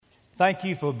Thank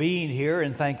you for being here,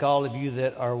 and thank all of you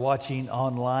that are watching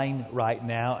online right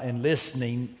now and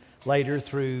listening later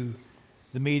through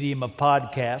the medium of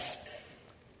podcasts.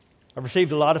 I've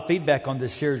received a lot of feedback on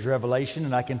this series, Revelation,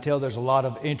 and I can tell there's a lot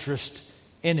of interest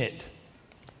in it.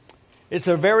 It's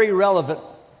a very relevant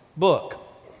book.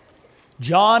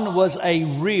 John was a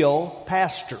real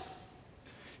pastor.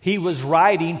 He was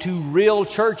writing to real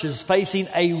churches facing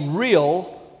a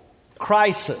real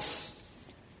crisis,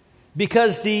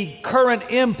 because the current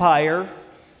empire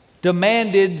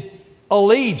demanded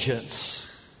allegiance.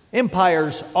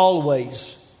 Empires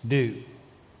always do.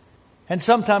 And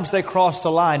sometimes they cross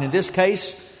the line. In this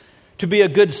case, to be a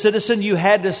good citizen, you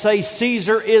had to say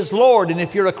Caesar is Lord. And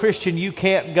if you're a Christian, you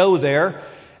can't go there.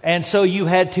 And so you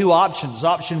had two options.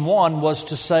 Option one was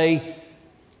to say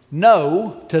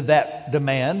no to that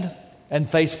demand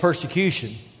and face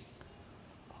persecution.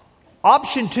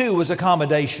 Option two was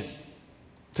accommodation,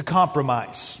 to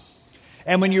compromise.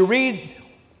 And when you read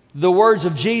the words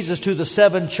of Jesus to the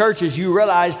 7 churches, you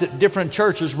realize that different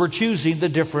churches were choosing the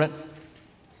different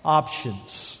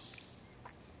options.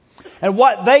 And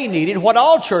what they needed, what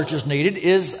all churches needed,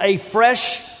 is a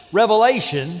fresh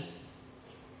revelation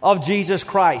of Jesus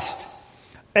Christ.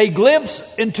 A glimpse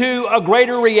into a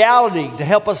greater reality to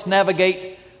help us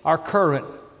navigate our current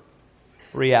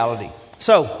reality.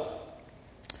 So,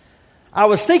 I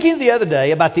was thinking the other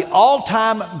day about the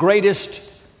all-time greatest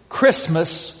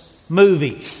Christmas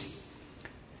movies.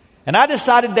 And I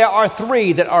decided there are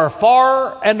 3 that are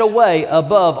far and away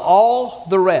above all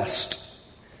the rest.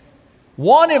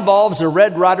 One involves a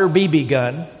Red Ryder BB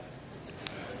gun.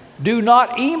 Do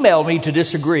not email me to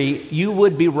disagree. You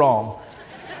would be wrong.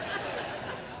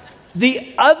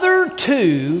 The other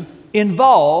 2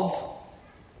 involve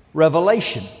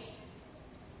Revelation.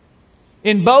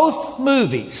 In both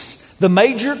movies, the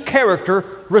major character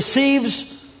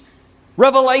receives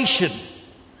revelation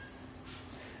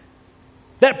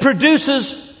that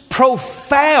produces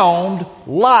profound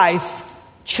life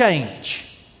change.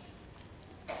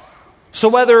 So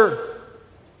whether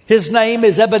his name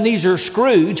is Ebenezer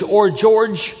Scrooge or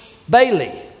George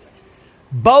Bailey,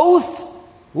 both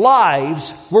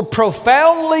lives were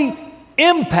profoundly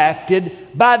impacted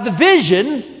by the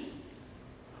vision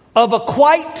of a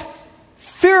quite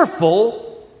fearful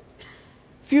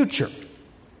future.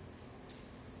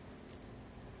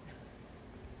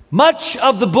 Much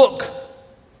of the book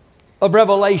of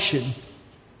Revelation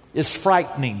is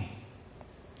frightening.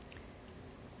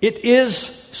 It is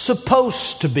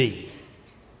supposed to be.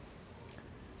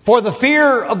 For the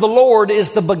fear of the Lord is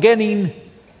the beginning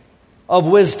of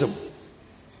wisdom.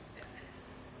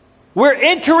 We're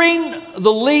entering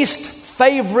the least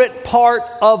favorite part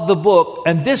of the book,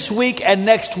 and this week and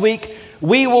next week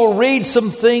we will read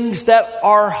some things that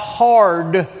are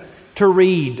hard to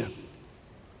read,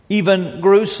 even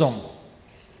gruesome.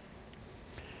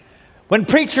 When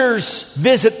preachers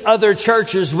visit other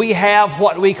churches, we have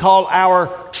what we call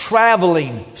our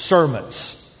traveling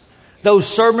sermons. Those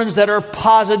sermons that are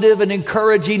positive and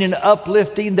encouraging and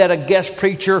uplifting that a guest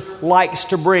preacher likes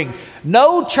to bring.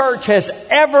 No church has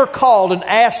ever called and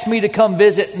asked me to come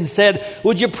visit and said,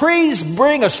 "Would you please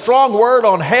bring a strong word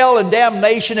on hell and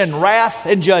damnation and wrath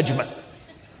and judgment?"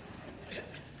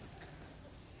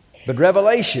 But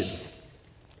Revelation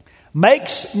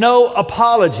makes no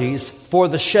apologies for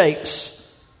the shapes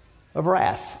of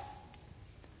wrath.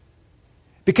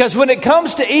 Because when it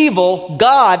comes to evil,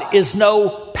 God is no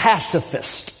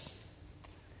pacifist.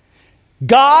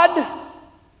 God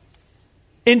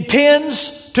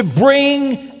intends to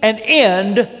bring an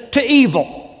end to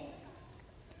evil.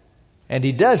 And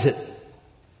He does it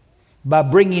by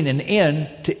bringing an end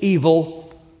to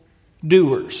evil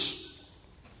doers.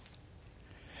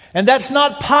 And that's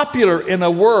not popular in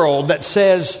a world that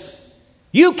says,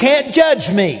 "You can't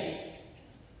judge me."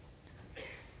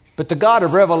 But the God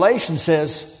of Revelation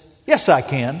says, "Yes, I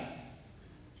can.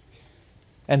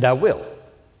 And I will."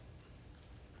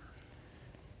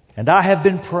 And I have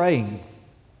been praying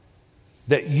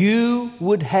that you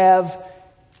would have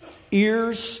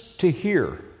ears to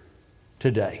hear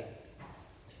today.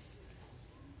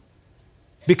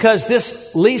 Because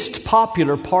this least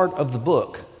popular part of the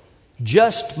book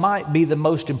just might be the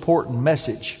most important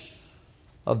message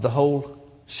of the whole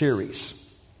series.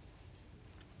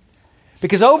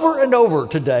 Because over and over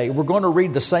today, we're going to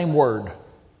read the same word,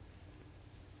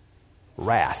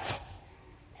 wrath.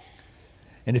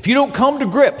 And if you don't come to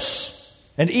grips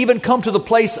and even come to the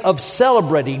place of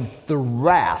celebrating the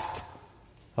wrath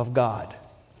of God,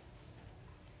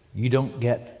 you don't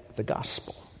get the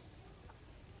gospel.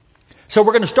 So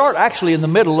we're going to start actually in the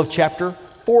middle of chapter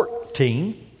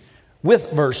 14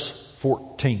 with verse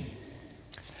 14.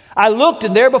 I looked,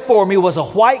 and there before me was a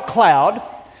white cloud,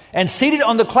 and seated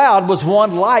on the cloud was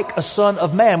one like a son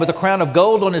of man, with a crown of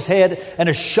gold on his head and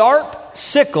a sharp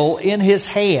sickle in his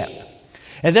hand.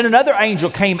 And then another angel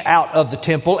came out of the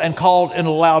temple and called in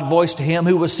a loud voice to him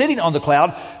who was sitting on the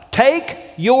cloud, "Take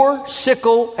your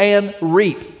sickle and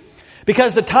reap,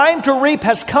 because the time to reap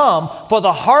has come, for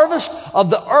the harvest of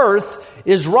the earth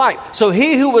is ripe." So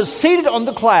he who was seated on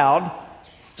the cloud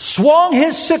swung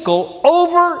his sickle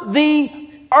over the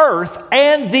earth,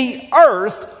 and the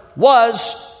earth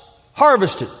was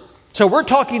harvested. So we're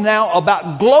talking now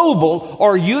about global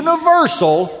or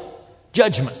universal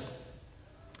judgment.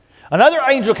 Another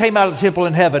angel came out of the temple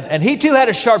in heaven, and he too had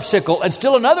a sharp sickle, and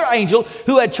still another angel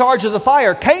who had charge of the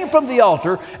fire came from the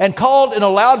altar and called in a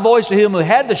loud voice to him who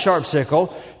had the sharp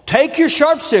sickle, "Take your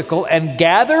sharp sickle and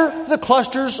gather the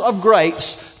clusters of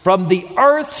grapes from the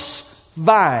earth's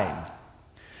vine,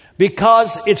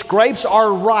 because its grapes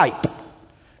are ripe."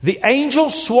 The angel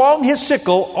swung his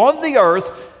sickle on the earth,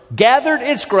 gathered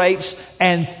its grapes,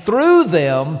 and threw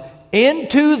them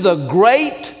into the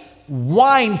great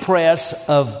winepress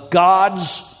of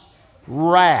God's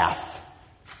wrath.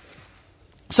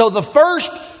 So the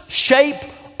first shape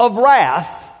of wrath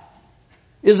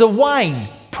is a wine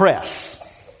press.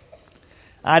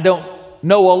 I don't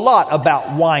know a lot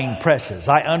about wine presses.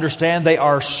 I understand they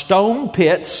are stone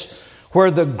pits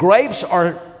where the grapes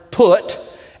are put,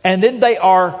 and then they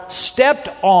are stepped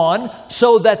on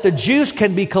so that the juice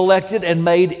can be collected and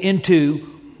made into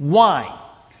wine.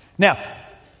 Now,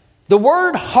 the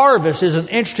word harvest is an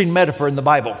interesting metaphor in the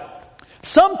Bible.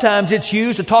 Sometimes it's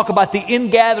used to talk about the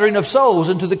ingathering of souls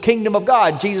into the kingdom of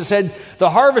God. Jesus said, "The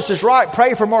harvest is ripe,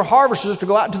 pray for more harvesters to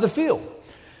go out into the field."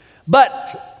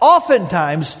 But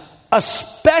oftentimes,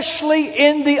 especially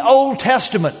in the Old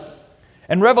Testament,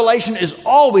 and Revelation is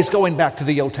always going back to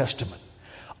the Old Testament,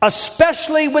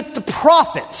 especially with the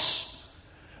prophets,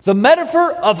 the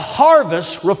metaphor of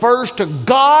harvest refers to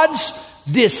God's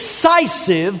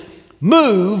decisive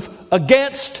move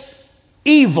against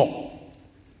evil.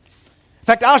 In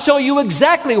fact, I'll show you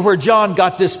exactly where John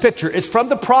got this picture. It's from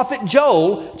the prophet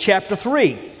Joel, chapter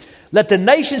 3. "Let the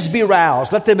nations be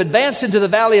roused. Let them advance into the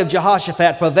valley of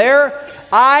Jehoshaphat. For there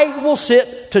I will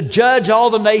sit to judge all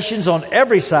the nations on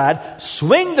every side.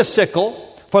 Swing the sickle,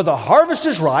 for the harvest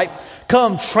is ripe.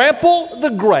 Come trample the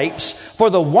grapes, for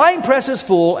the winepress is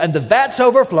full and the vats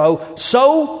overflow.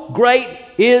 So great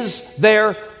is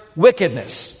their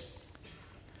wickedness."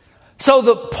 So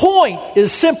the point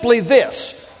is simply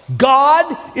this: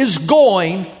 God is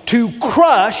going to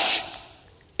crush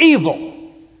evil.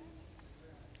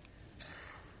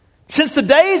 Since the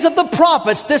days of the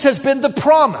prophets, this has been the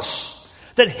promise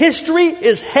that history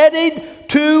is headed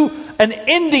to an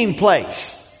ending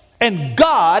place, and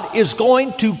God is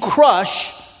going to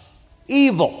crush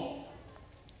evil.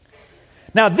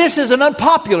 Now, this is an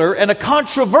unpopular and a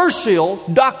controversial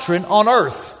doctrine on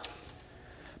earth,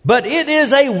 but it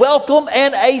is a welcome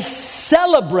and a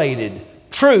celebrated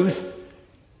truth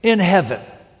in heaven.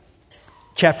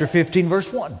 Chapter 15,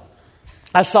 verse 1.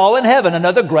 "I saw in heaven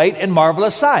another great and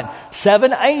marvelous sign,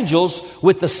 7 angels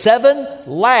with the 7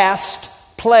 last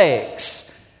plagues.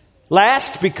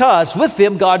 Last, because with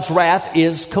them God's wrath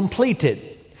is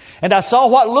completed. And I saw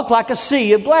what looked like a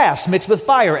sea of glass mixed with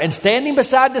fire, and standing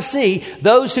beside the sea,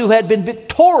 those who had been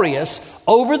victorious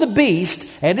over the beast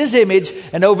and his image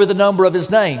and over the number of his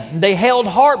name. And they held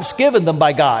harps given them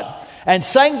by God, and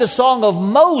sang the song of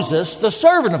Moses, the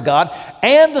servant of God,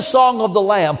 and the song of the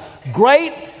Lamb.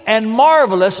 Great and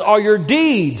marvelous are your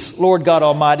deeds, Lord God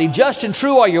Almighty. Just and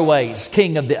true are your ways,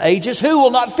 King of the ages. Who will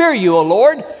not fear you, O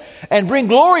Lord, and bring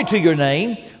glory to your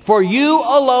name? For you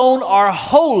alone are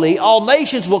holy. All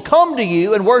nations will come to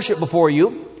you and worship before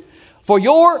you, for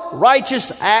your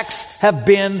righteous acts have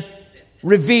been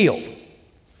revealed."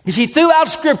 You see, throughout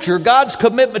Scripture, God's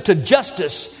commitment to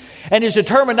justice and his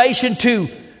determination to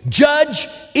judge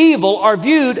evil are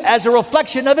viewed as a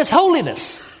reflection of his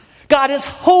holiness. God is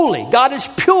holy. God is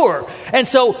pure. And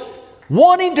so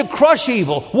wanting to crush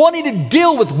evil, wanting to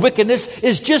deal with wickedness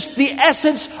is just the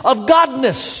essence of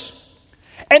godness.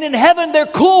 And in heaven, they're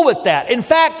cool with that. In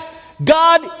fact,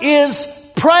 God is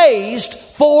praised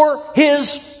for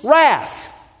his wrath.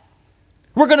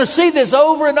 We're going to see this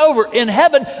over and over. In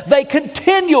heaven, they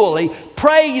continually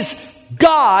praise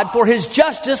God for his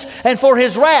justice and for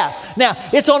his wrath. Now,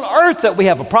 it's on earth that we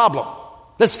have a problem.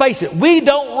 Let's face it, we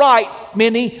don't write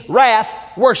many wrath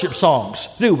worship songs,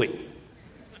 do we?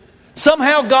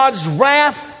 Somehow God's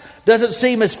wrath doesn't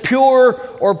seem as pure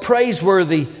or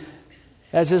praiseworthy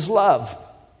as his love.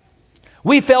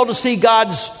 We fail to see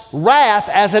God's wrath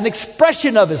as an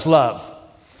expression of his love,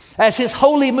 as His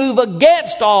holy move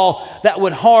against all that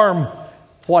would harm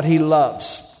what He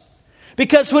loves.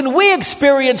 Because when we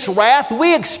experience wrath,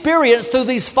 we experience through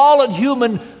these fallen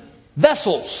human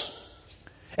vessels.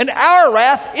 And our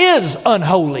wrath is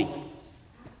unholy.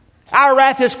 Our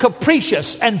wrath is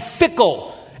capricious and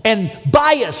fickle and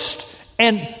biased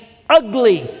and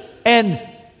ugly and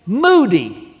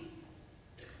moody.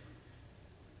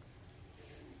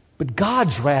 But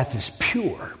God's wrath is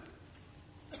pure,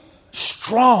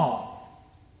 strong,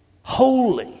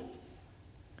 holy.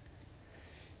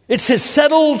 It's His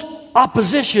settled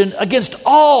opposition against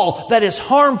all that is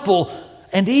harmful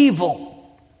and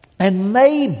evil. And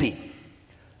maybe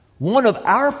one of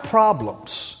our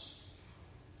problems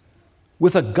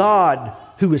with a God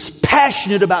who is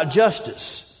passionate about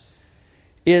justice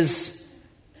is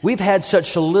we've had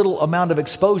such a little amount of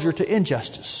exposure to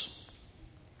injustice.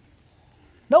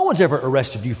 No one's ever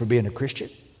arrested you for being a Christian.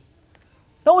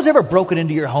 No one's ever broken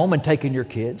into your home and taken your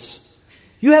kids.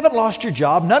 You haven't lost your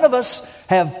job. None of us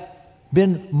have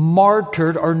been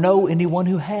martyred or know anyone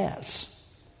who has.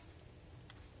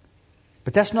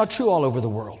 But that's not true all over the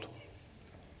world.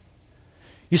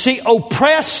 You see,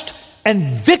 oppressed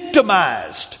and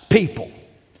victimized people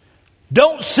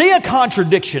don't see a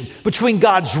contradiction between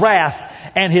God's wrath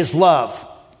and His love.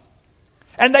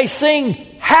 And they sing,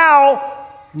 "How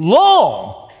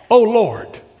long, O Lord,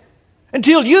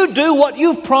 until you do what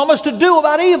you've promised to do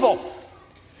about evil?"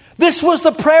 This was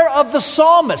the prayer of the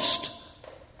psalmist.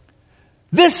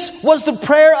 This was the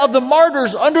prayer of the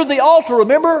martyrs under the altar.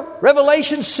 Remember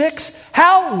Revelation 6?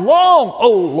 How long,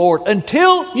 O Lord,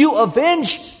 until you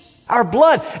avenge our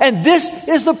blood? And this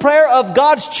is the prayer of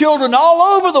God's children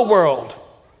all over the world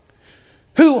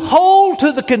who hold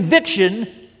to the conviction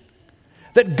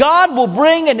that God will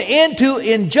bring an end to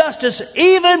injustice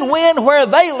even when where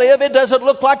they live it doesn't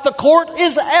look like the court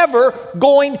is ever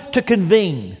going to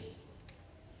convene.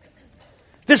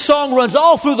 This song runs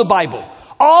all through the Bible,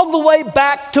 all the way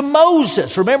back to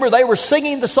Moses. Remember, they were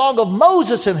singing the song of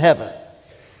Moses in heaven.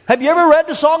 Have you ever read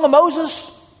the song of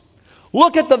Moses?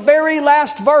 Look at the very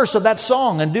last verse of that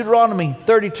song in Deuteronomy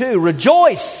 32.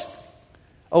 Rejoice,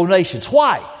 O nations.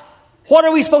 Why? What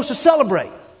are we supposed to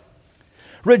celebrate?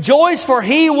 Rejoice, for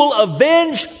He will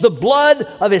avenge the blood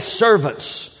of His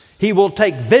servants. He will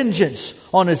take vengeance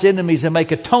on His enemies and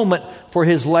make atonement for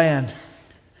His land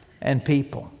and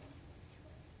people.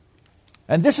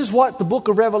 And this is what the book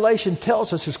of Revelation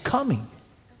tells us is coming.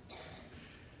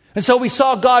 And so we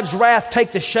saw God's wrath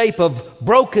take the shape of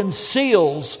broken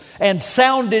seals and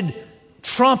sounded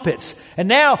trumpets. And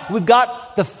now we've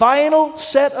got the final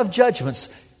set of judgments.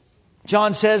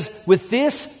 John says, with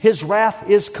this, His wrath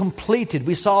is completed.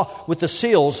 We saw with the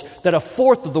seals that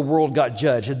 1/4 of the world got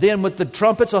judged. And then with the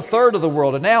trumpets, 1/3 of the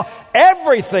world. And now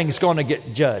everything's going to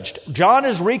get judged. John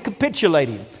is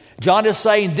recapitulating. John is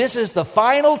saying this is the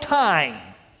final time.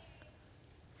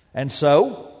 And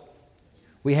so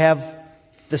we have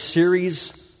the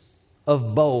series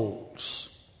of bowls.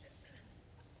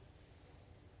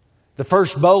 The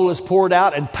first bowl is poured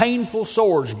out and painful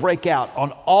swords break out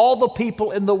on all the people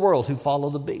in the world who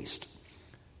follow the beast.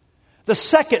 The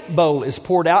second bowl is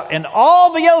poured out and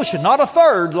all the ocean, not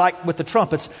 1/3 like with the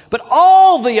trumpets, but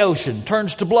all the ocean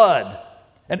turns to blood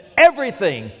and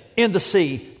everything in the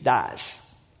sea dies.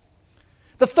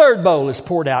 The third bowl is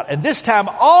poured out, and this time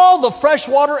all the fresh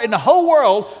water in the whole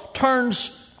world turns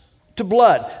to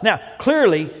blood. Now,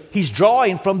 clearly, he's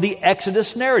drawing from the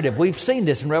Exodus narrative. We've seen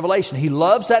this in Revelation. He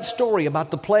loves that story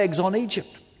about the plagues on Egypt.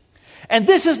 And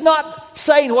this is not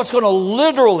saying what's going to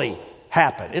literally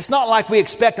happen. It's not like we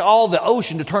expect all the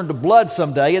ocean to turn to blood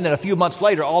someday, and then a few months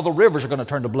later, all the rivers are going to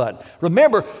turn to blood.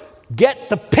 Remember, get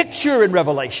the picture in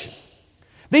Revelation.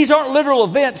 These aren't literal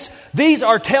events. These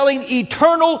are telling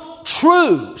eternal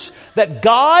truths that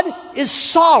God is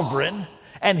sovereign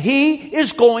and He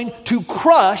is going to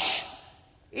crush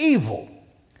evil.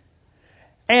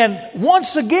 And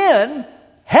once again,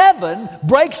 heaven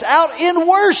breaks out in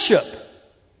worship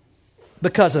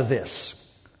because of this.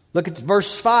 Look at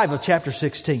verse 5 of chapter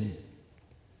 16.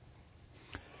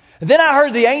 Then I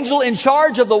heard the angel in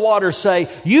charge of the water say,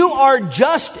 "You are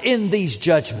just in these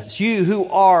judgments, you who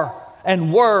are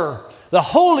and were the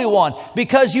Holy One,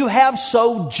 because you have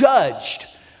so judged.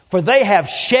 For they have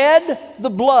shed the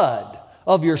blood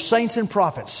of your saints and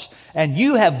prophets, and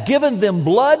you have given them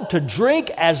blood to drink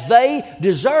as they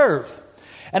deserve."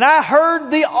 And I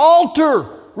heard the altar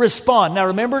respond. Now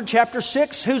remember chapter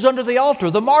 6, who's under the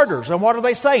altar? The martyrs. And what are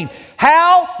they saying?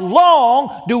 How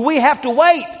long do we have to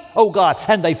wait, oh God?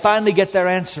 And they finally get their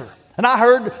answer. And I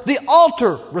heard the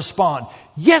altar respond,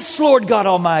 "Yes, Lord God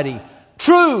Almighty,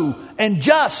 true and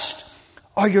just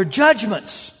are your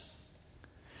judgments."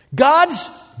 God's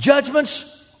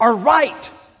judgments are right.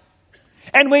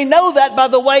 And we know that by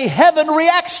the way heaven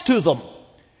reacts to them.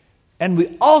 And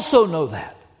we also know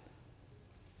that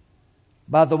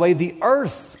by the way the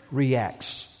earth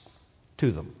reacts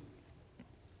to them.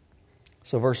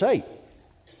 So verse 8.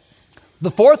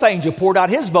 The fourth angel poured out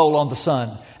his bowl on the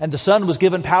sun, and the sun was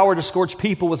given power to scorch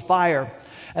people with fire.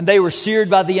 And they were seared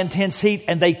by the intense heat,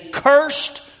 and they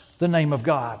cursed the name of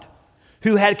God,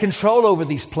 who had control over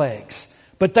these plagues.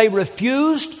 But they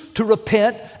refused to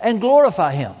repent and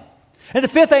glorify him. And the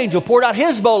fifth angel poured out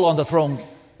his bowl on the throne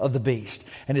of the beast,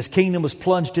 and his kingdom was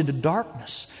plunged into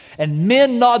darkness. And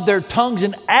men gnawed their tongues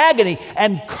in agony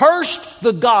and cursed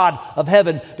the God of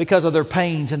heaven because of their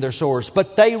pains and their sores.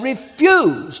 But they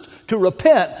refused to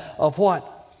repent of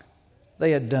what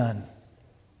they had done.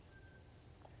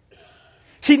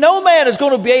 See, no man is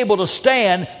going to be able to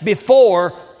stand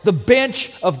before the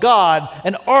bench of God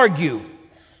and argue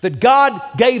that God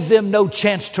gave them no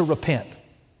chance to repent.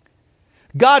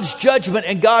 God's judgment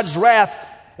and God's wrath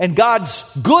and God's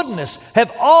goodness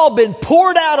have all been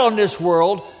poured out on this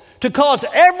world to cause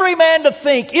every man to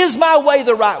think, is my way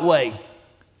the right way?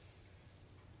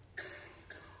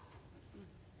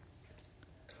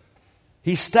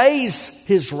 He stays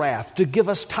his wrath to give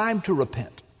us time to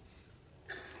repent.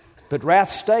 But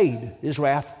wrath stayed, is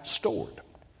wrath stored.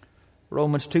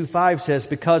 Romans 2:5 says,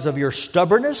 because of your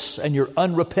stubbornness and your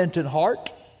unrepentant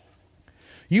heart,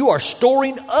 you are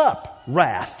storing up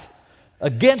wrath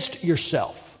against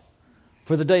yourself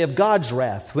for the day of God's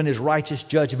wrath, when his righteous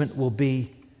judgment will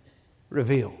be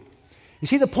revealed. You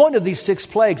see, the point of these 6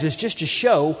 plagues is just to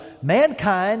show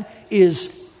mankind is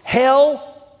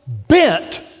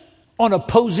hell-bent on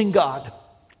opposing God.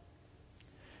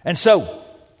 And so,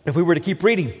 if we were to keep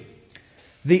reading,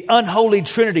 the unholy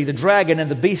trinity, the dragon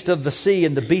and the beast of the sea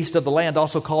and the beast of the land,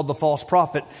 also called the false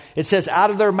prophet, it says,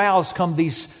 out of their mouths come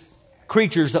these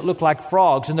creatures that look like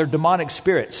frogs, and they're demonic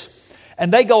spirits.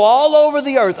 And they go all over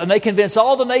the earth, and they convince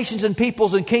all the nations and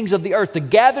peoples and kings of the earth to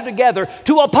gather together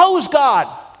to oppose God,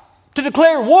 to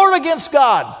declare war against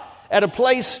God at a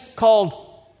place called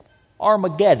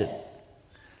Armageddon.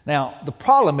 Now, the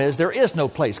problem is there is no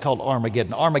place called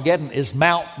Armageddon. Armageddon is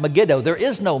Mount Megiddo. There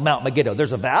is no Mount Megiddo.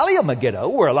 There's a valley of Megiddo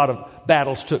where a lot of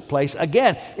battles took place.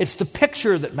 Again, it's the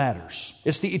picture that matters.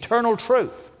 It's the eternal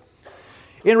truth.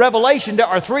 In Revelation, there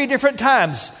are 3 different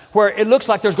times where it looks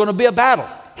like there's going to be a battle.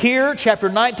 Here, chapter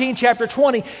 19, chapter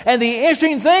 20. And the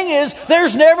interesting thing is,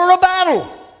 there's never a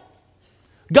battle.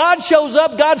 God shows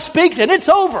up, God speaks, and it's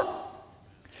over.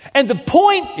 And the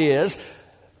point is,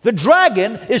 the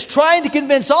dragon is trying to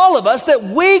convince all of us that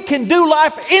we can do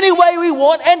life any way we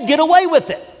want and get away with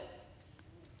it.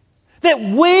 That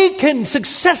we can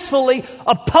successfully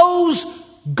oppose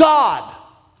God.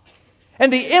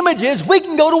 And the image is we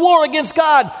can go to war against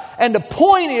God. And the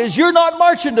point is, you're not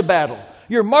marching to battle.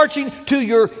 You're marching to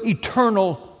your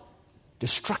eternal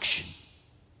destruction.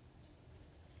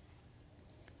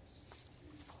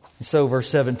 And so verse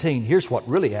 17, here's what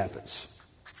really happens.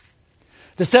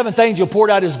 The 7th angel poured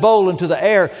out his bowl into the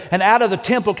air, and out of the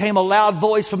temple came a loud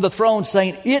voice from the throne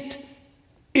saying, it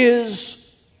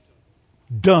is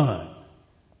done.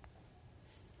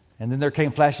 And then there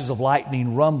came flashes of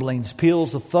lightning, rumblings,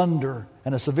 peals of thunder,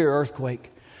 and a severe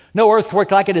earthquake. No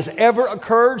earthquake like it has ever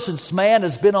occurred since man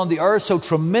has been on the earth. So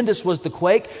tremendous was the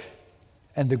quake.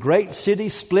 And the great city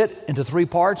split into 3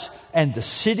 parts, and the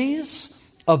cities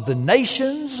of the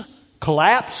nations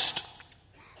collapsed.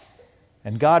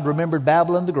 And God remembered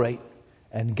Babylon the Great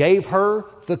and gave her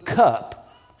the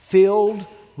cup filled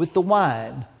with the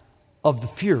wine of the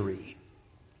fury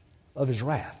of his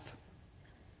wrath.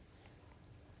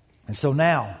 And so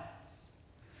now,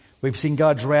 we've seen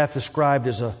God's wrath described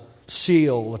as a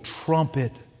seal, a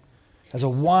trumpet, as a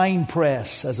wine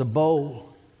press, as a bowl.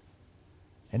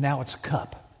 And now it's a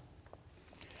cup.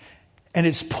 And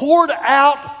it's poured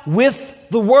out with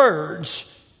the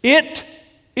words, it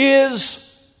is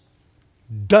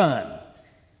done.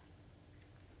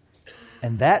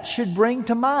 And that should bring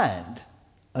to mind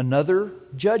another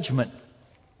judgment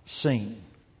scene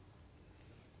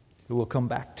that we'll come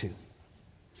back to.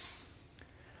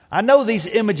 I know these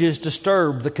images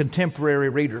disturb the contemporary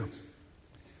reader.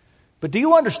 But do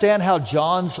you understand how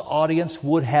John's audience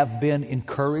would have been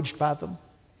encouraged by them?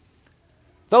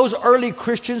 Those early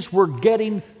Christians were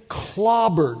getting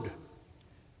clobbered.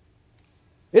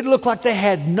 It looked like they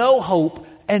had no hope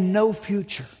and no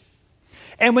future.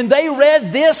 And when they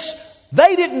read this,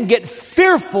 they didn't get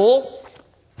fearful.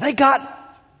 They got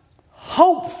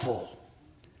hopeful.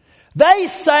 They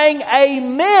sang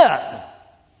amen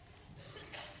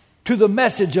to the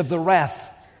message of the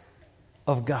wrath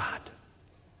of God.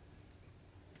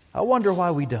 I wonder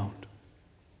why we don't.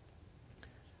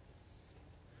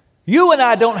 You and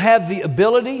I don't have the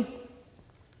ability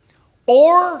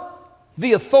or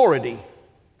the authority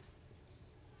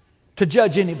to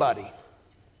judge anybody.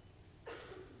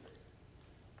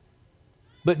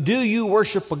 But do you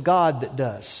worship a God that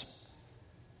does?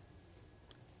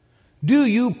 Do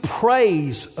you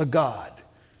praise a God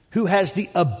who has the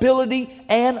ability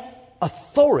and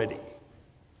authority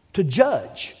to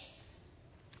judge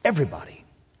everybody?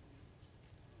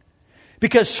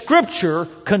 Because Scripture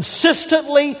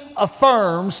consistently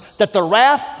affirms that the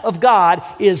wrath of God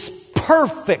is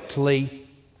perfectly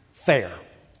fair.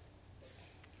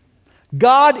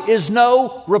 God is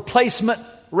no replacement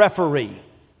referee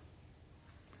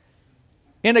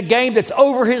in a game that's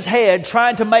over his head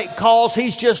trying to make calls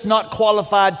he's just not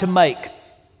qualified to make.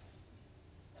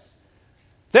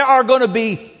 There are going to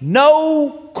be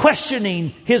no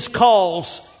questioning his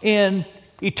calls in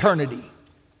eternity.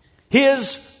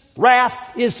 His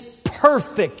wrath is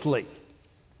perfectly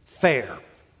fair.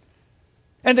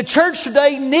 And the church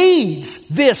today needs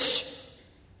this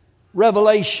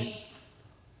revelation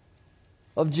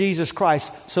of Jesus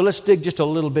Christ. So let's dig just a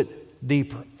little bit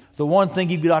deeper. The one thing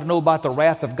you've got to know about the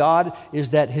wrath of God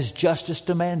is that His justice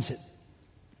demands it.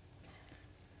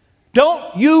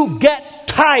 Don't you get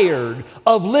tired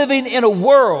of living in a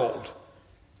world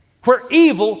where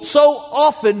evil so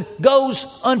often goes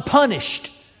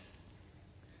unpunished.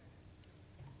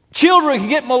 Children can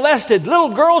get molested.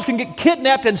 Little girls can get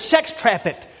kidnapped and sex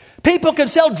trafficked. People can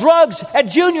sell drugs at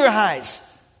junior highs.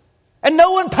 And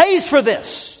no one pays for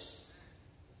this.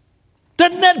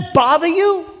 Doesn't that bother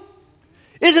you?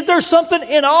 Isn't there something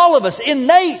in all of us,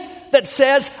 innate, that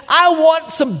says, I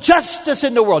want some justice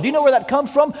in the world? Do you know where that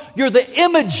comes from? You're the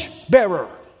image bearer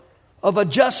of a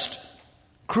just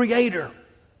Creator.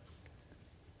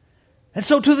 And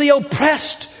so to the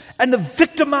oppressed and the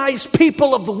victimized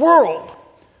people of the world,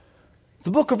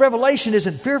 the book of Revelation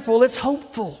isn't fearful, it's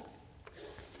hopeful.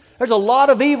 There's a lot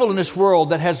of evil in this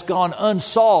world that has gone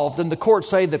unsolved, and the courts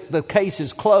say that the case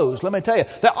is closed. Let me tell you,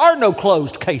 there are no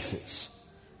closed cases,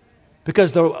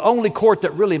 because the only court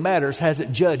that really matters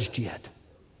hasn't judged yet.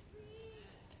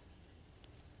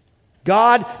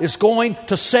 God is going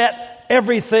to set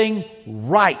everything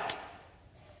right,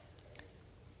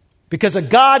 because a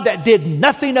God that did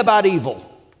nothing about evil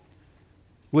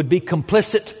would be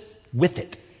complicit with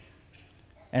it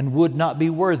and would not be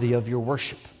worthy of your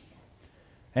worship.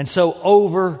 And so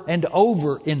over and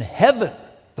over in heaven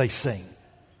they sing,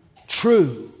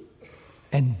 true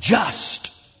and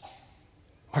just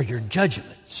are your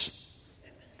judgments.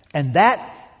 And that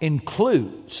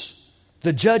includes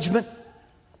the judgment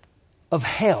of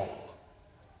hell,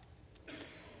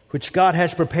 which God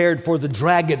has prepared for the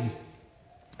dragon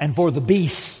and for the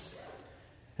beast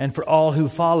and for all who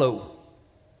follow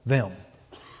them.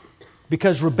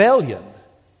 Because rebellion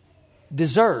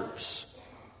deserves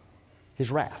His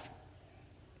wrath.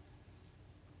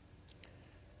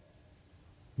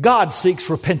 God seeks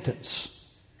repentance.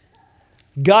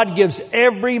 God gives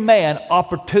every man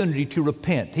opportunity to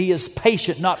repent. He is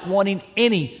patient, not wanting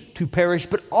any to perish,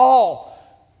 but all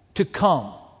to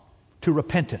come to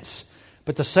repentance.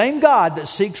 But the same God that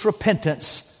seeks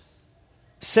repentance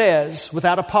says,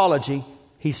 without apology,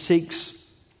 He seeks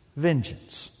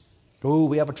vengeance. Oh,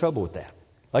 we have a trouble with that.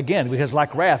 Again, because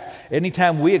like wrath,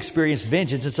 anytime we experience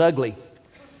vengeance, it's ugly.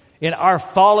 In our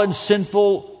fallen,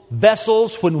 sinful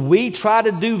vessels, when we try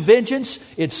to do vengeance,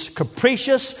 it's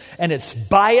capricious and it's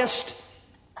biased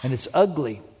and it's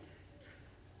ugly.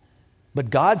 But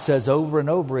God says over and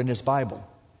over in His Bible,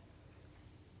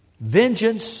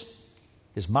 vengeance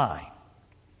is mine.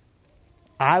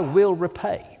 I will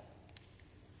repay,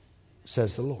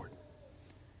 says the Lord.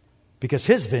 Because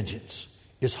His vengeance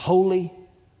is holy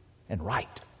and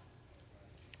right.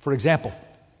 For example,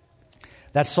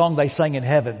 that song they sang in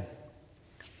heaven,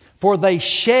 for they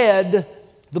shed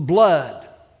the blood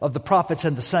of the prophets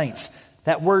and the saints.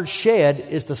 That word shed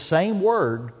is the same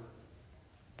word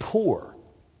pour.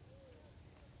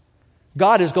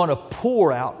 God is going to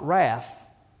pour out wrath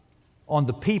on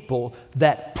the people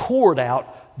that poured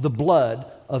out the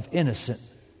blood of innocent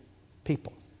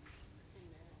people.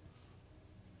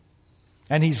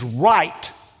 And He's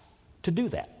right to do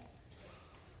that.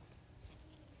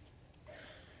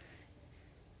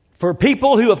 For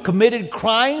people who have committed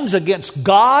crimes against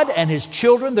God and His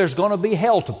children, there's going to be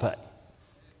hell to pay.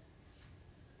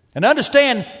 And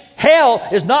understand, hell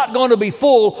is not going to be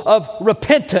full of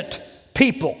repentant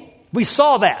people. We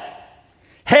saw that.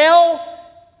 Hell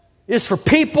is for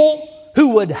people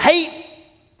who would hate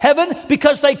heaven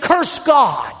because they curse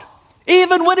God,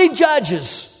 even when He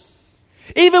judges.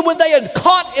 Even when they are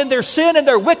caught in their sin and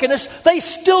their wickedness, they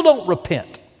still don't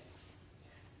repent.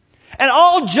 And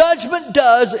all judgment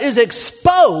does is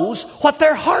expose what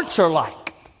their hearts are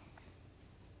like.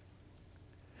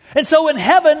 And so in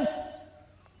heaven,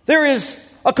 there is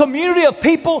a community of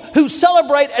people who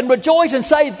celebrate and rejoice and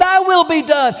say, thy will be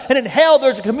done. And in hell,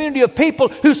 there's a community of people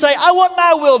who say, I want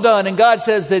my will done. And God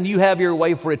says, then you have your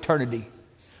way for eternity.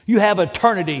 You have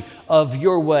eternity of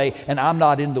your way, and I'm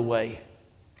not in the way.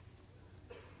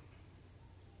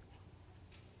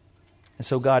 And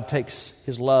so God takes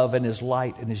His love and His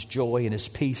light and His joy and His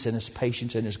peace and His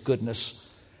patience and His goodness,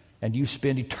 and you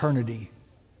spend eternity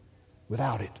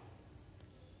without it.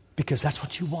 Because that's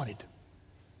what you wanted.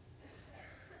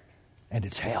 And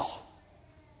it's hell.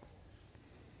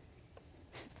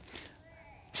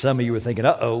 Some of you were thinking,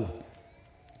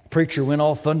 preacher went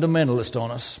all fundamentalist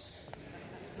on us.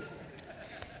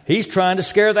 He's trying to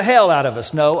scare the hell out of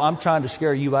us. No, I'm trying to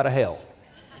scare you out of hell.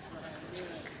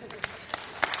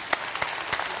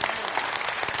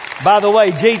 By the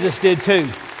way, Jesus did too.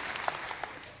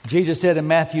 Jesus said in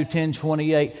Matthew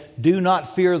 10:28, do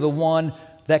not fear the one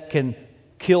that can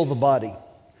kill the body,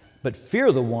 but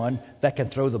fear the one that can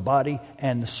throw the body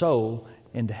and the soul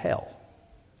into hell.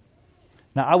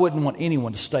 Now, I wouldn't want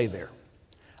anyone to stay there.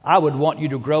 I would want you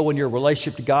to grow in your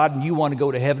relationship to God, and you want to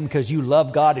go to heaven because you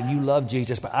love God and you love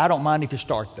Jesus. But I don't mind if you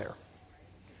start there.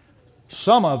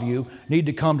 Some of you need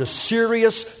to come to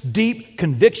serious, deep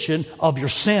conviction of your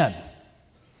sin,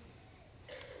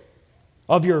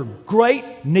 of your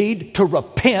great need to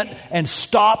repent and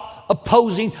stop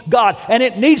opposing God. And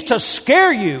it needs to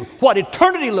scare you what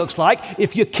eternity looks like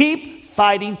if you keep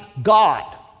fighting God.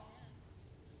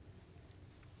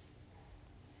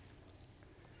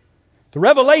 The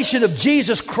revelation of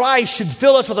Jesus Christ should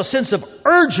fill us with a sense of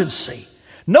urgency.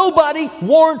 Nobody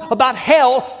warned about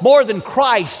hell more than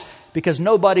Christ, because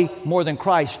nobody more than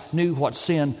Christ knew what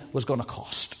sin was going to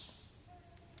cost.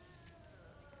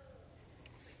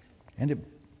 And it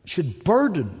should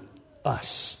burden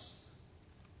us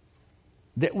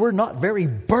that we're not very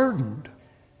burdened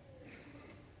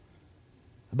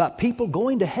about people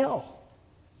going to hell.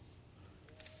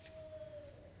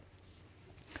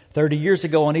 30 years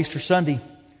ago on Easter Sunday,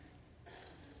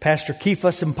 Pastor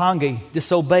Kifa Simpangi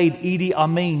disobeyed Idi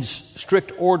Amin's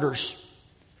strict orders.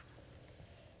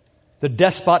 The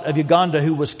despot of Uganda,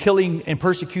 who was killing and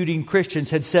persecuting Christians,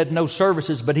 had said no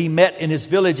services, but he met in his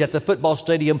village at the football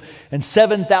stadium, and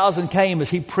 7,000 came as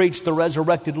he preached the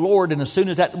resurrected Lord. And as soon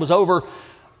as that was over,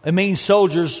 Amin's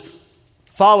soldiers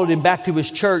followed him back to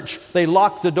his church. They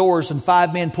locked the doors, and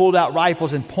 5 men pulled out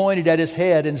rifles and pointed at his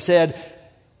head and said,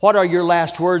 what are your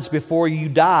last words before you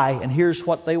die? And here's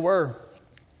what they were.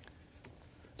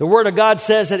 The Word of God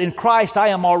says that in Christ I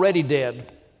am already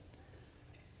dead,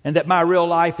 and that my real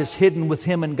life is hidden with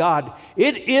Him in God.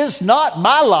 It is not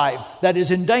my life that is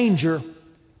in danger,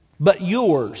 but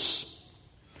yours.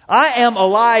 I am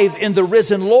alive in the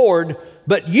risen Lord,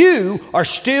 but you are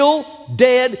still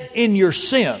dead in your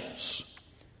sins.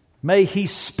 May He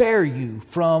spare you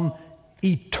from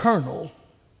eternal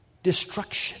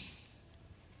destruction.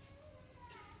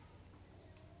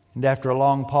 And after a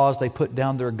long pause, they put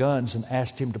down their guns and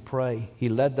asked him to pray. He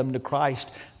led them to Christ.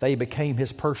 They became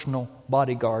his personal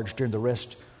bodyguards during the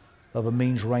rest of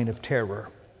Amin's reign of terror.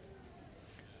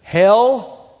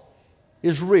 Hell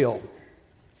is real.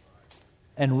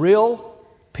 And real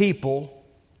people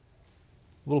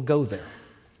will go there.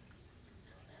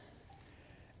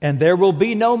 And there will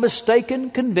be no mistaken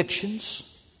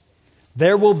convictions.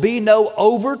 There will be no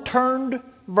overturned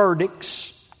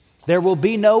verdicts. There will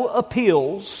be no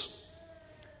appeals,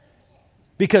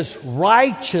 because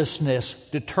righteousness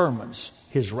determines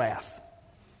His wrath.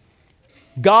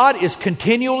 God is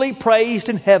continually praised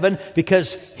in heaven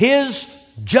because His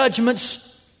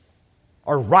judgments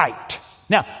are right.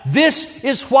 Now, this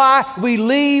is why we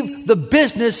leave the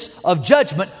business of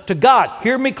judgment to God.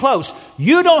 Hear me close.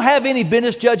 You don't have any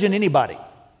business judging anybody.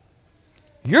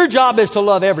 Your job is to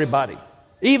love everybody,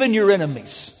 even your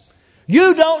enemies.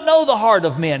 You don't know the heart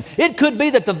of men. It could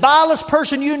be that the vilest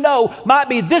person you know might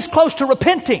be this close to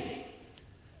repenting.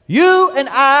 You and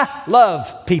I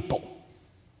love people.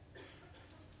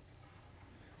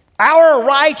 Our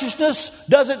righteousness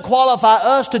doesn't qualify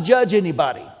us to judge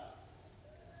anybody.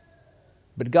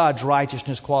 But God's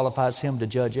righteousness qualifies Him to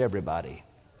judge everybody.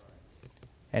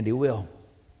 And He will.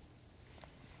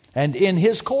 And in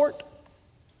His court,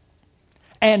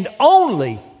 and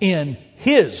only in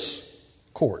His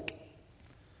court,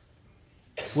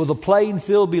 will the playing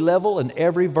field be level and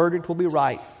every verdict will be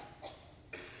right.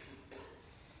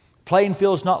 Playing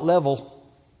field's not level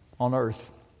on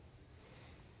earth.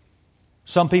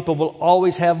 Some people will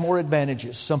always have more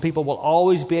advantages. Some people will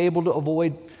always be able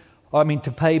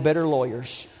to pay better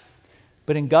lawyers.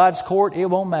 But in God's court, it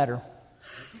won't matter.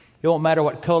 It won't matter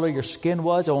what color your skin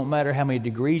was. It won't matter how many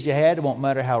degrees you had. It won't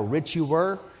matter how rich you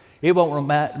were. It won't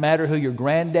matter who your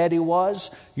granddaddy was.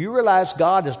 You realize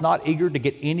God is not eager to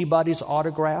get anybody's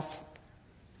autograph?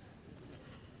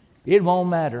 It won't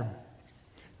matter.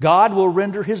 God will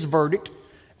render His verdict,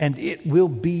 and it will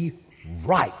be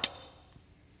right.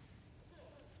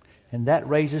 And that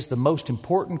raises the most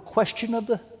important question of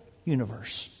the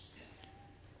universe.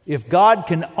 If God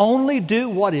can only do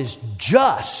what is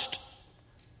just,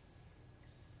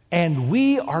 and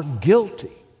we are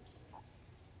guilty,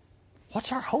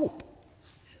 what's our hope?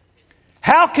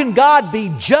 How can God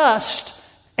be just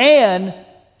and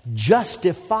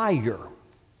justifier?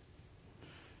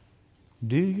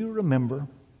 Do you remember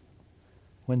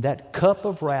when that cup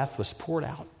of wrath was poured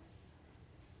out?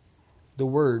 The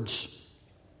words,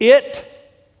 "It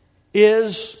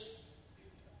is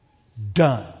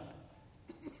done."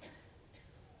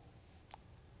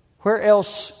 Where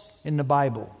else in the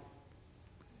Bible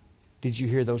did you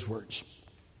hear those words?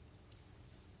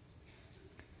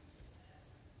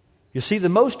 You see, the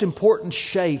most important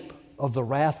shape of the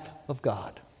wrath of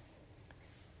God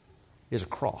is a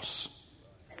cross.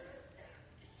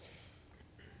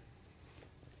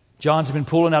 John's been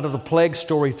pulling out of the plague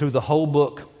story through the whole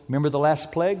book. Remember the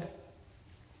last plague?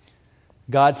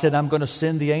 God said, "I'm going to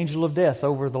send the angel of death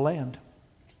over the land.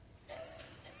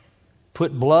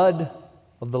 Put blood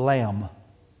of the lamb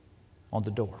on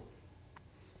the door."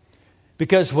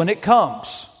 Because when it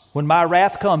comes, when my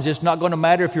wrath comes, it's not going to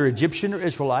matter if you're Egyptian or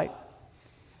Israelite.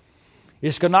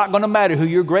 It's not going to matter who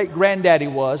your great-granddaddy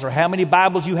was, or how many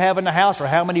Bibles you have in the house, or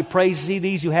how many praise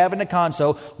CDs you have in the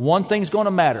console. One thing's going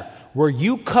to matter. Were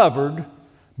you covered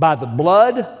by the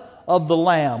blood of the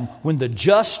Lamb when the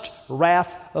just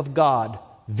wrath of God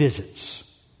visits?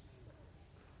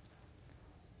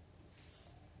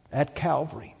 At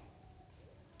Calvary,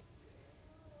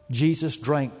 Jesus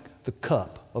drank the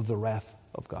cup of the wrath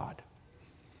of God.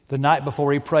 The night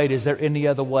before He prayed, is there any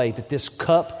other way that this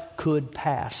cup could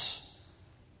pass?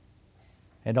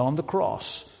 And on the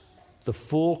cross, the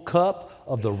full cup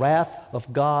of the wrath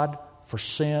of God for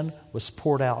sin was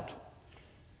poured out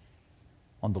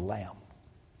on the Lamb.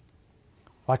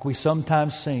 Like we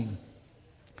sometimes sing,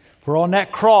 for on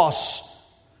that cross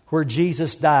where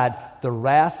Jesus died, the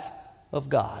wrath of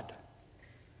God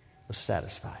was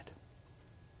satisfied.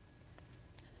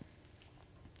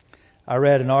 I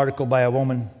read an article by a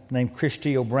woman named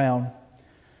Christy O'Brown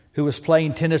who was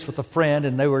playing tennis with a friend,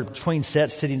 and they were between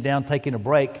sets sitting down taking a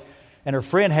break, and her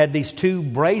friend had these two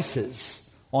braces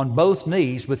on both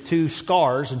knees with two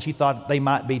scars, and she thought they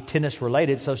might be tennis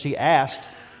related, so she asked,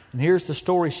 and here's the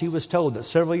story she was told, that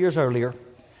several years earlier,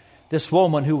 this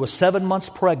woman who was 7 months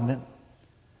pregnant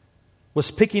was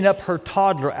picking up her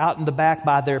toddler out in the back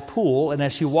by their pool, and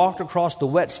as she walked across the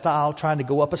wet stile trying to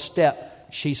go up a step,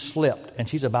 she slipped, and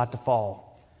she's about to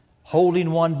fall,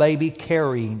 holding one baby,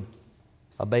 carrying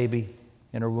a baby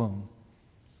in her womb.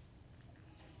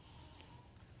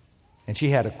 And she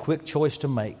had a quick choice to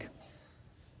make.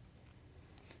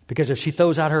 Because if she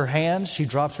throws out her hands, she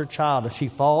drops her child. If she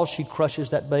falls, she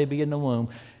crushes that baby in the womb.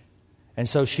 And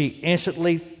so she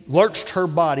instantly lurched her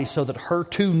body so that her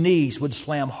two knees would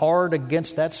slam hard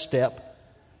against that step.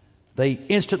 They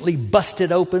instantly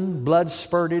busted open, blood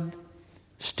spurted,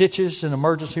 stitches in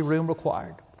emergency room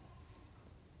required.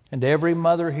 And every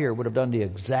mother here would have done the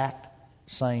exact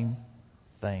same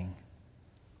thing.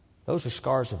 Those are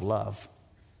scars of love.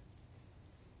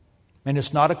 And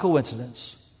it's not a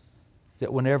coincidence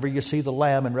that whenever you see the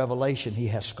Lamb in Revelation, He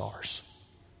has scars.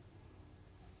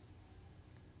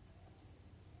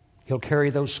 He'll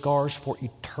carry those scars for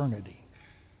eternity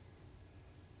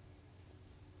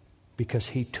because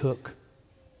He took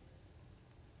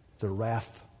the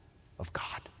wrath of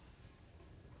God.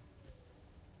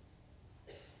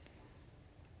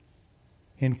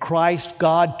 In Christ,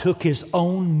 God took His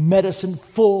own medicine,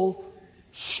 full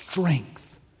strength.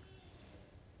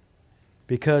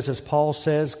 Because, as Paul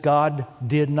says, God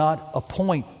did not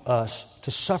appoint us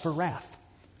to suffer wrath,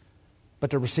 but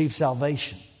to receive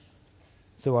salvation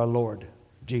through our Lord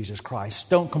Jesus Christ.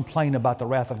 Don't complain about the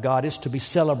wrath of God. It's to be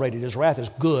celebrated. His wrath is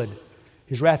good.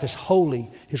 His wrath is holy.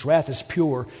 His wrath is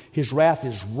pure. His wrath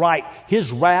is right.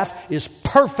 His wrath is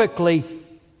perfectly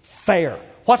fair.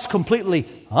 What's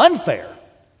completely unfair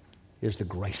is the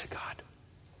grace of God.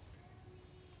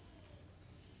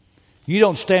 You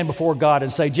don't stand before God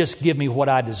and say, just give me what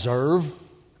I deserve.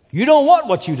 You don't want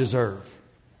what you deserve.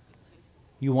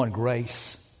 You want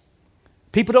grace.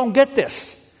 People don't get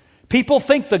this. People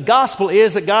think the gospel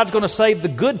is that God's going to save the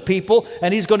good people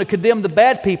and He's going to condemn the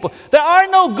bad people. There are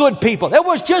no good people. There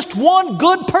was just one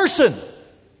good person.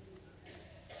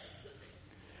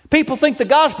 People think the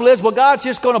gospel is, well, God's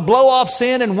just going to blow off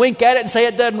sin and wink at it and say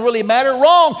it doesn't really matter.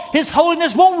 Wrong. His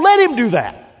holiness won't let Him do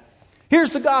that. Here's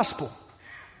the gospel.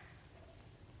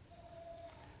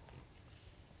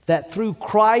 That through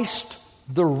Christ,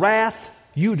 the wrath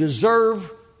you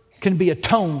deserve can be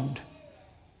atoned.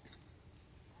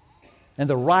 And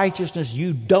the righteousness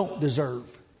you don't deserve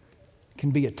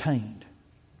can be attained.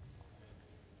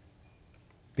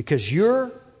 Because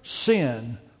your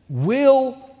sin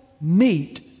will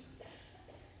meet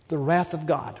the wrath of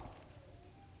God.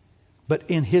 But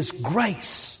in His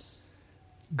grace,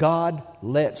 God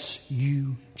lets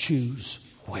you choose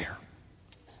where.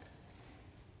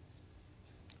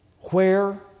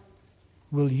 Where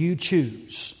will you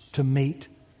choose to meet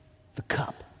the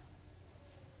cup?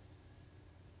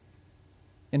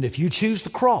 And if you choose the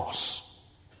cross,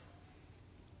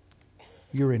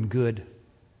 you're in good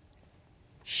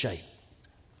shape.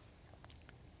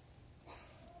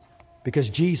 Because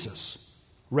Jesus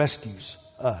rescues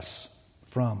us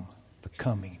from the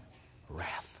coming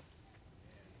wrath.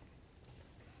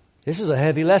 This is a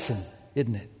heavy lesson,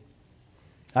 isn't it?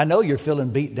 I know you're feeling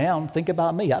beat down. Think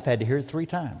about me. I've had to hear it 3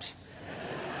 times.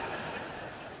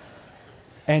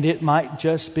 And it might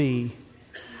just be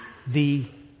the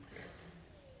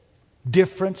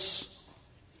difference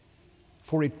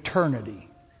for eternity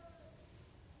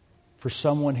for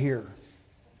someone here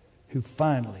who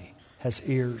finally has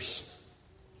ears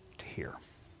to hear.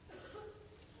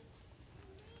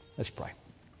 Let's pray.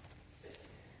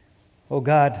 Oh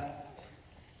God,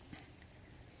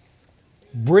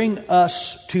 bring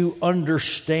us to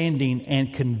understanding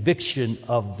and conviction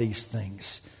of these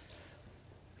things.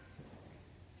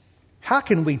 How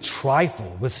can we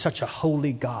trifle with such a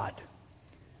holy God?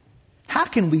 How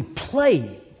can we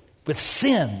play with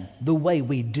sin the way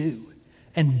we do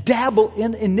and dabble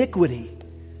in iniquity?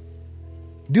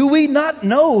 Do we not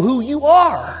know who you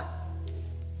are?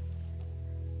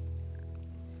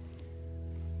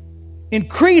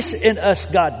 Increase in us,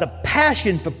 God, the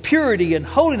passion for purity and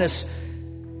holiness.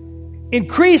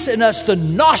 Increase in us the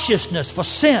nauseousness for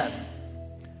sin.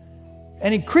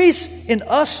 And increase in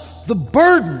us the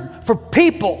burden for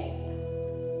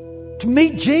people to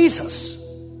meet Jesus.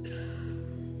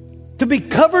 To be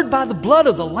covered by the blood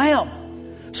of the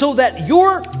Lamb, so that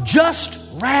your just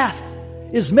wrath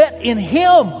is met in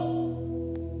Him.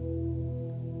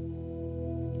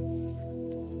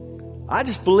 I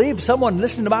just believe someone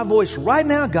listening to my voice right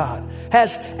now, God,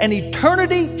 has an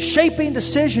eternity-shaping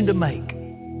decision to make.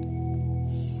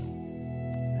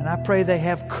 And I pray they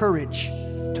have courage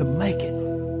to make it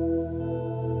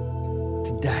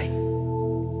today.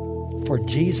 For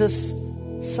Jesus'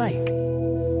 sake.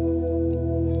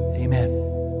 Amen.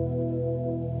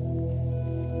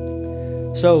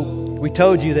 So, we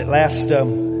told you that last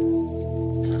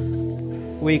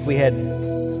week we had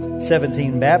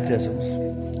 17 baptisms.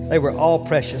 They were all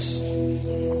precious,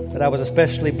 but I was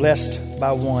especially blessed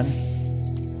by one.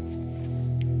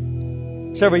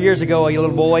 Several years ago, a little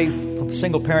boy from a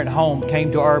single-parent home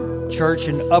came to our church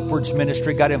in Upwards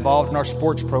Ministry, got involved in our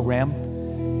sports program.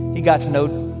 He got to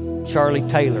know Charlie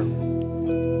Taylor.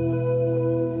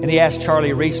 And he asked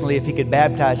Charlie recently if he could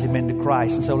baptize him into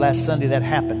Christ. And so last Sunday that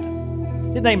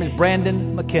happened. His name is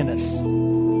Brandon McInnes.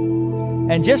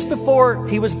 And just before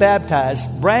he was baptized,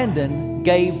 Brandon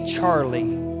gave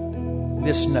Charlie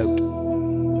this note.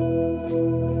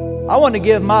 I want to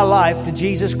give my life to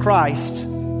Jesus Christ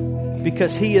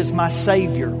because He is my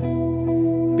Savior.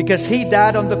 Because He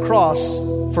died on the cross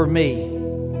for me.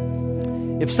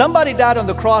 If somebody died on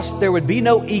the cross, there would be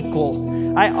no equal.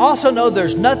 I also know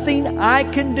there's nothing I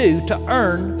can do to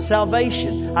earn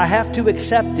salvation. I have to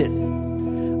accept it.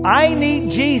 I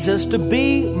need Jesus to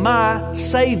be my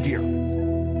Savior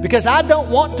because I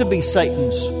don't want to be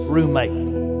Satan's roommate.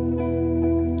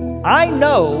 I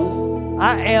know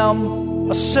I am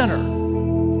a sinner,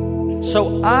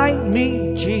 so I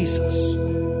need Jesus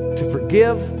to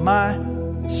forgive my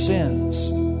sins.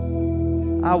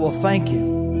 I will thank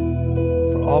You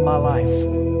for all my life.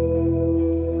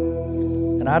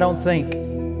 And I don't think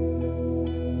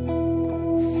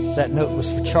that note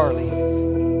was for Charlie.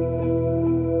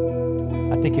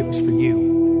 I think it was for you.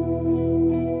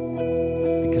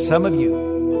 Because some of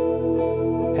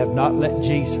you have not let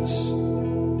Jesus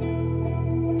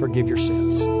forgive your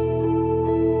sins.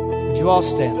 Would you all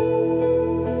stand?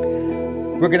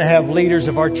 We're going to have leaders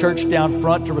of our church down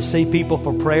front to receive people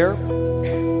for prayer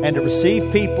and to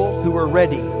receive people who are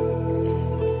ready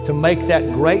to to make that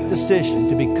great decision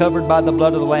to be covered by the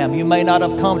blood of the Lamb. You may not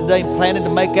have come today planning to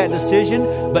make that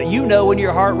decision, but you know in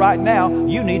your heart right now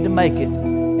you need to make it.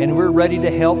 And we're ready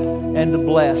to help and to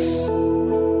bless.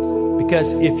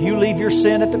 Because if you leave your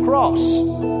sin at the cross,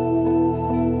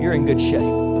 you're in good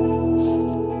shape.